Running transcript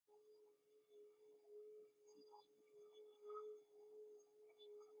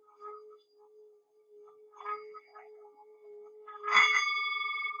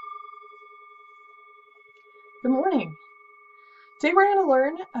Good morning. Today we're going to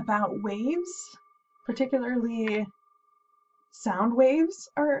learn about waves, particularly sound waves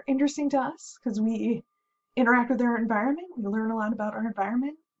are interesting to us because we interact with our environment. We learn a lot about our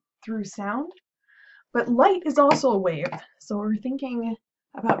environment through sound, but light is also a wave. So we're thinking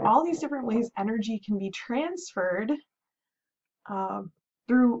about all these different ways energy can be transferred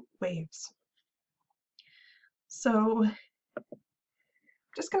through waves. So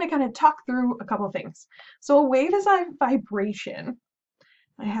just going to kind of talk through a couple things. So a wave is a vibration.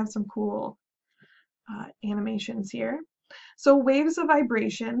 I have some cool animations here. So waves of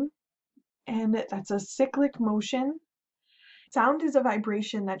vibration, and that's a cyclic motion. Sound is a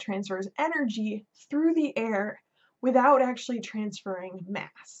vibration that transfers energy through the air without actually transferring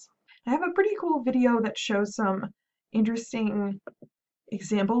mass. I have a pretty cool video that shows some interesting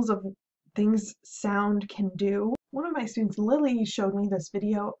examples of things sound can do. One of my students, Lily, showed me this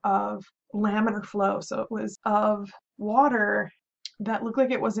video of laminar flow. So it was of water that looked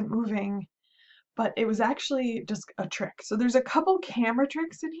like it wasn't moving, but it was actually just a trick. So there's a couple camera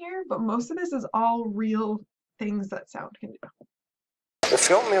tricks in here, but most of this is all real things that sound can do. The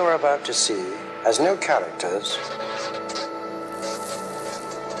film you're about to see has no characters.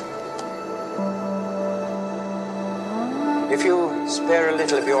 If you spare a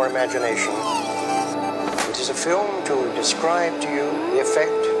little of your imagination, it is a film to describe to you the effect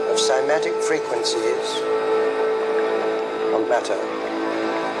of cymatic frequencies on matter.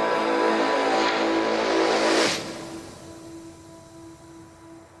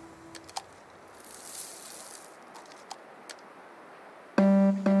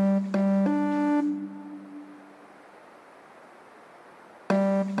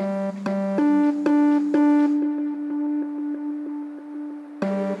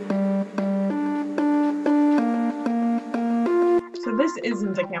 So this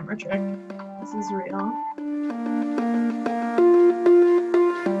isn't a camera trick. This is real.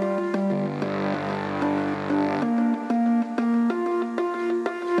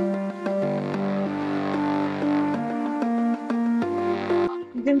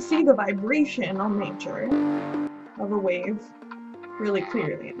 You can see the vibrational nature of a wave really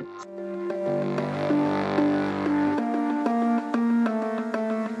clearly.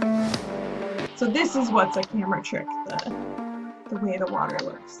 So this is what's a camera trick, the way the water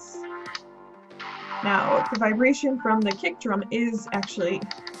looks. Now, the vibration from the kick drum is actually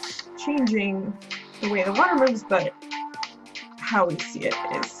changing the way the water moves, but how we see it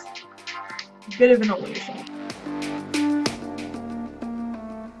is a bit of an illusion.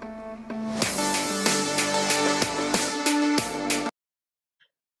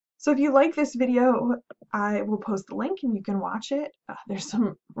 So if you like this video, I will post the link and you can watch it. There's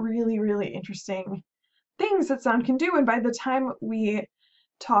some really, really interesting things that sound can do, and by the time we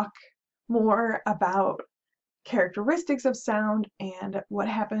talk more about characteristics of sound and what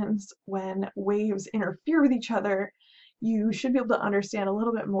happens when waves interfere with each other, you should be able to understand a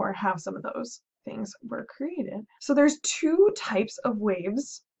little bit more how some of those things were created. So there's two types of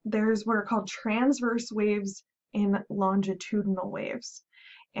waves. There's what are called transverse waves and longitudinal waves.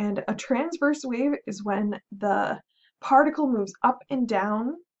 And a transverse wave is when the particle moves up and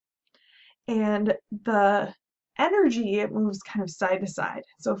down and the energy moves kind of side to side.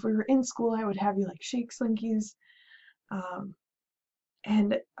 So if we were in school, I would have you like shake slinkies.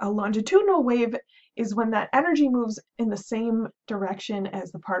 And a longitudinal wave is when that energy moves in the same direction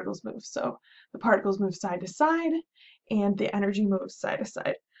as the particles move. So the particles move side to side and the energy moves side to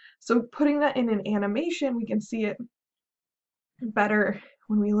side. So putting that in an animation, we can see it better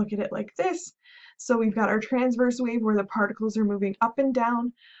when we look at it like this. So we've got our transverse wave where the particles are moving up and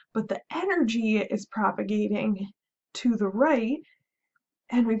down, but the energy is propagating to the right.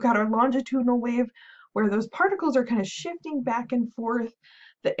 And we've got our longitudinal wave where those particles are kind of shifting back and forth.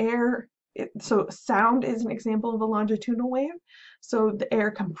 The air, so sound is an example of a longitudinal wave. So the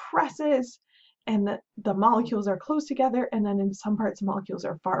air compresses and the molecules are close together, and then in some parts the molecules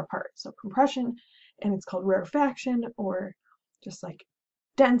are far apart. So compression, and it's called rarefaction, or just like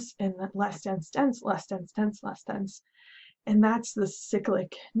dense and less dense, dense, less dense, dense, less dense. And that's the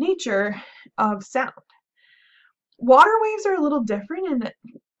cyclic nature of sound. Water waves are a little different, and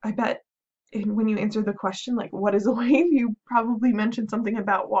I bet when you answer the question, like, what is a wave, you probably mentioned something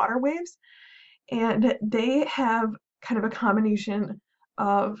about water waves. And they have kind of a combination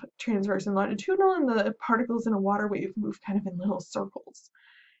of transverse and longitudinal, and the particles in a water wave move kind of in little circles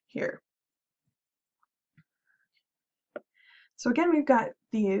here. So again, we've got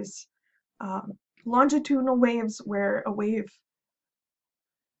these longitudinal waves where a wave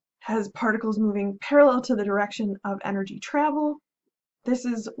has particles moving parallel to the direction of energy travel, this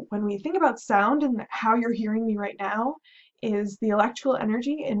is when we think about sound and how you're hearing me right now is the electrical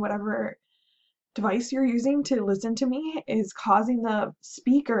energy in whatever device you're using to listen to me is causing the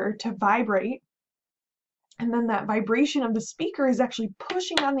speaker to vibrate. And then that vibration of the speaker is actually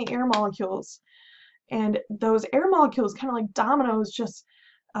pushing on the air molecules. And those air molecules, kind of like dominoes, just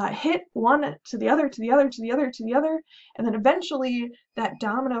hit one to the other, to the other, to the other, to the other. And then eventually that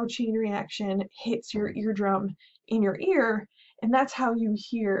domino chain reaction hits your eardrum in your ear. And that's how you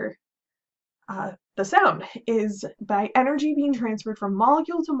hear the sound, is by energy being transferred from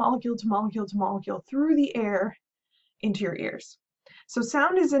molecule to molecule to molecule to molecule through the air into your ears. So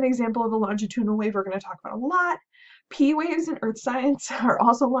sound is an example of a longitudinal wave we're going to talk about a lot. P waves in earth science are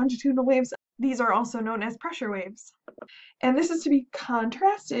also longitudinal waves. These are also known as pressure waves. And this is to be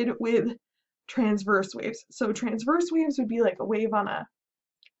contrasted with transverse waves. So transverse waves would be like a wave on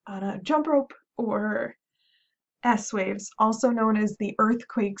a jump rope, or S waves, also known as the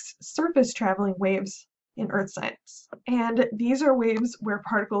earthquake's surface traveling waves in earth science. And these are waves where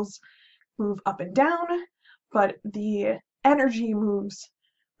particles move up and down, but the energy moves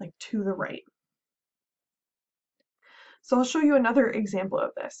like to the right. So I'll show you another example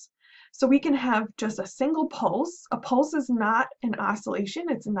of this. So we can have just a single pulse. A pulse is not an oscillation,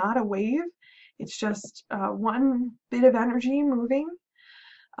 it's not a wave, it's just one bit of energy moving.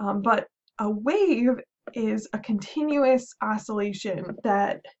 But a wave is a continuous oscillation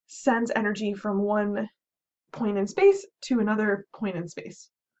that sends energy from one point in space to another point in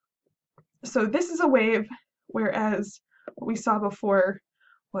space. So this is a wave, whereas what we saw before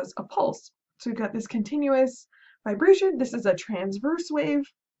was a pulse. So we've got this continuous vibration. This is a transverse wave.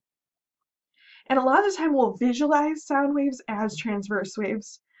 And a lot of the time we'll visualize sound waves as transverse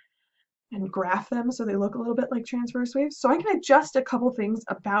waves and graph them so they look a little bit like transverse waves. So I can adjust a couple things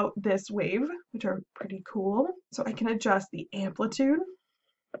about this wave, which are pretty cool. So I can adjust the amplitude.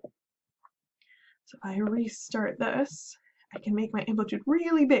 So if I restart this, I can make my amplitude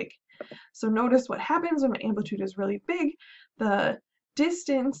really big. So notice what happens when my amplitude is really big. The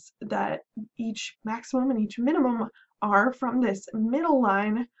distance that each maximum and each minimum are from this middle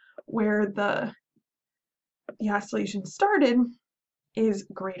line where the oscillation started is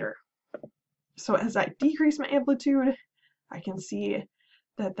greater. So as I decrease my amplitude, I can see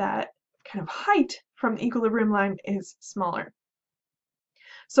that that kind of height from the equilibrium line is smaller.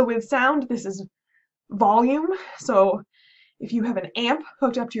 So with sound, this is volume. So if you have an amp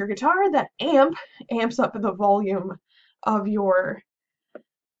hooked up to your guitar, that amp amps up the volume of your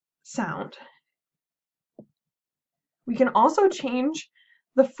sound. We can also change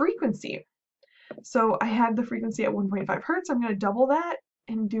the frequency. So I had the frequency at 1.5 hertz. I'm going to double that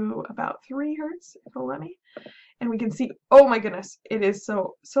and do about 3 hertz, if it'll let me. And we can see, oh my goodness, it is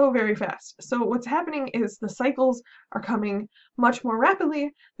so very fast. So what's happening is the cycles are coming much more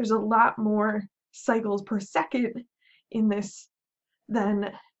rapidly. There's a lot more cycles per second in this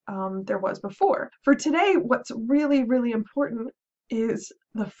than there was before. For today, what's really, really important is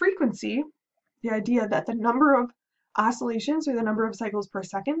the frequency, the idea that the number of oscillations, or the number of cycles per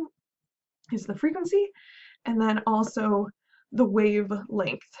second, is the frequency, and then also the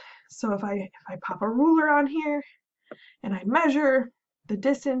wavelength. So if I pop a ruler on here and I measure the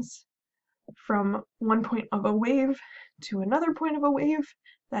distance from one point of a wave to another point of a wave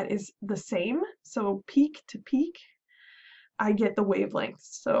that is the same, so peak to peak, I get the wavelength.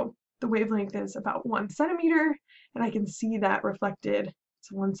 So the wavelength is about 1 centimeter, and I can see that reflected.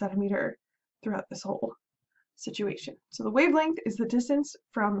 It's 1 centimeter throughout this whole situation. So the wavelength is the distance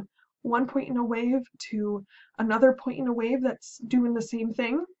from one point in a wave to another point in a wave that's doing the same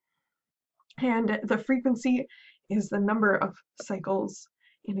thing. And the frequency is the number of cycles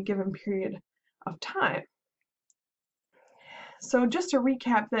in a given period of time. So just to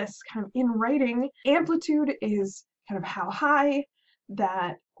recap this kind of in writing, amplitude is kind of how high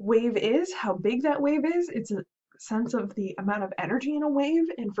that wave is, how big that wave is. It's a sense of the amount of energy in a wave,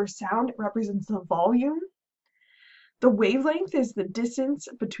 and for sound it represents the volume. The wavelength is the distance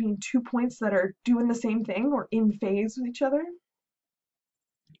between 2 points that are doing the same thing or in phase with each other.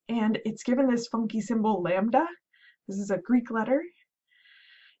 And it's given this funky symbol lambda. This is a Greek letter.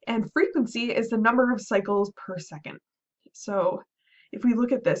 And frequency is the number of cycles per second. So if we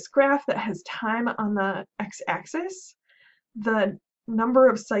look at this graph that has time on the x-axis, the number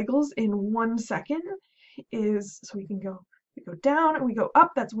of cycles in 1 second is, so we go down and we go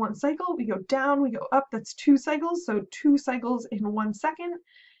up, that's 1 cycle. We go down, we go up, that's 2 cycles. So 2 cycles in 1 second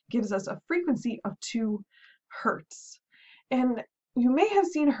gives us a frequency of 2 hertz. And you may have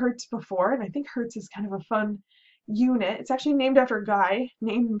seen hertz before, and I think hertz is kind of a fun unit. It's actually named after a guy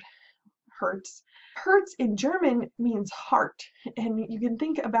named hertz. Hertz in German means heart, and you can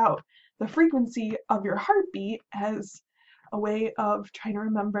think about the frequency of your heartbeat as a way of trying to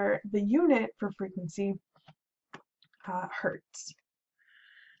remember the unit for frequency, hertz.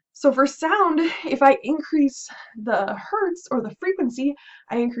 So for sound, if I increase the hertz or the frequency,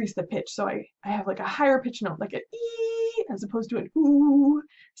 I increase the pitch. So I have like a higher pitch note, like an ee as opposed to an ooh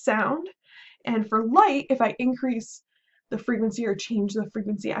sound. And for light, if I increase the frequency or change the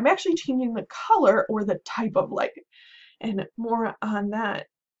frequency, I'm actually changing the color or the type of light. And more on that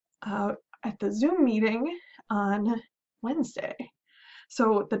at the Zoom meeting on Wednesday.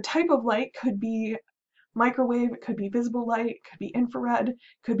 So the type of light could be microwave, it could be visible light, it could be infrared,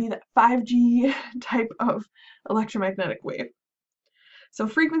 could be that 5G type of electromagnetic wave. So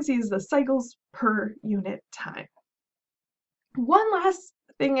frequency is the cycles per unit time. One last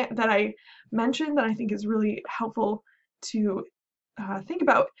thing that I mentioned that I think is really helpful to think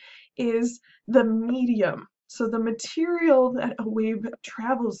about is the medium. So the material that a wave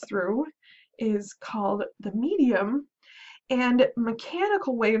travels through is called the medium, and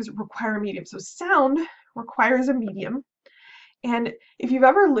mechanical waves require a medium. So sound requires a medium. And if you've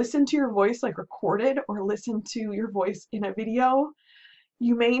ever listened to your voice like recorded or listened to your voice in a video,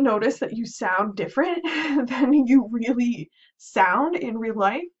 you may notice that you sound different than you really sound in real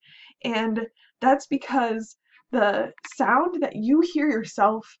life. And that's because the sound that you hear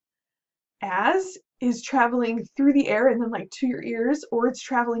yourself as is traveling through the air and then like to your ears, or it's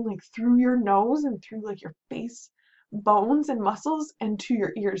traveling like through your nose and through like your face bones and muscles and to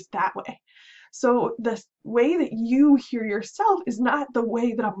your ears that way. So the way that you hear yourself is not the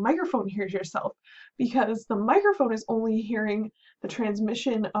way that a microphone hears yourself, because the microphone is only hearing the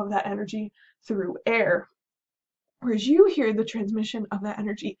transmission of that energy through air, whereas you hear the transmission of that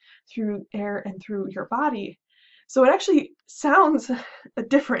energy through air and through your body. So it actually sounds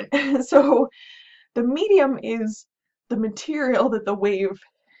different. So the medium is the material that the wave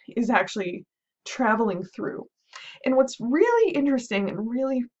is actually traveling through. And what's really interesting and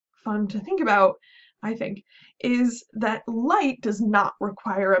really fun to think about, I think, is that light does not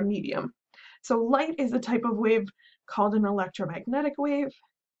require a medium. So light is a type of wave called an electromagnetic wave,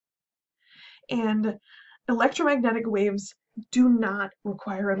 and electromagnetic waves do not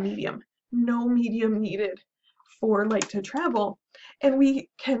require a medium. No medium needed for light to travel. And we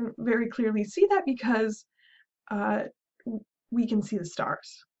can very clearly see that because we can see the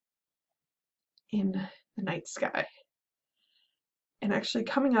stars in the night sky. And actually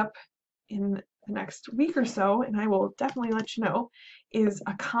coming up in the next week or so, and I will definitely let you know, is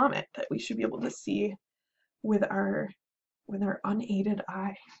a comet that we should be able to see with our unaided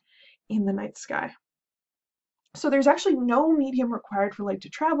eye in the night sky. So there's actually no medium required for light to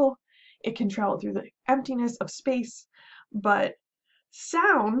travel. It can travel through the emptiness of space, but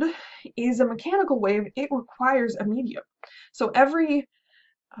sound is a mechanical wave. It requires a medium. So every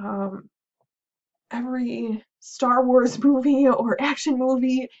Star Wars movie or action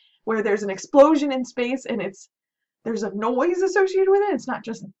movie where there's an explosion in space and there's a noise associated with it, it's not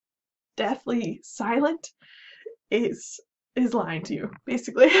just deathly silent, is lying to you,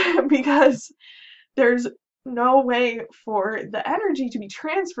 basically, because there's no way for the energy to be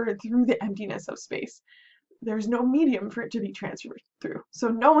transferred through the emptiness of space. There's no medium for it to be transferred through. So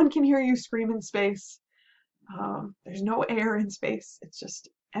no one can hear you scream in space. There's no air in space. It's just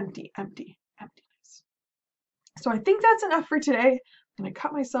empty, empty, emptiness. So I think that's enough for today. I'm going to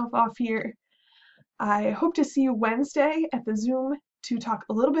cut myself off here. I hope to see you Wednesday at the Zoom to talk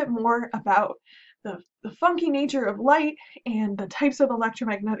a little bit more about the funky nature of light and the types of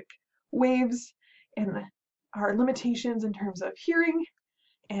electromagnetic waves and our limitations in terms of hearing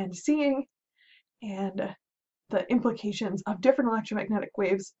and seeing, and the implications of different electromagnetic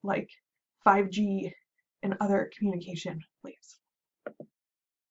waves like 5G and other communication waves.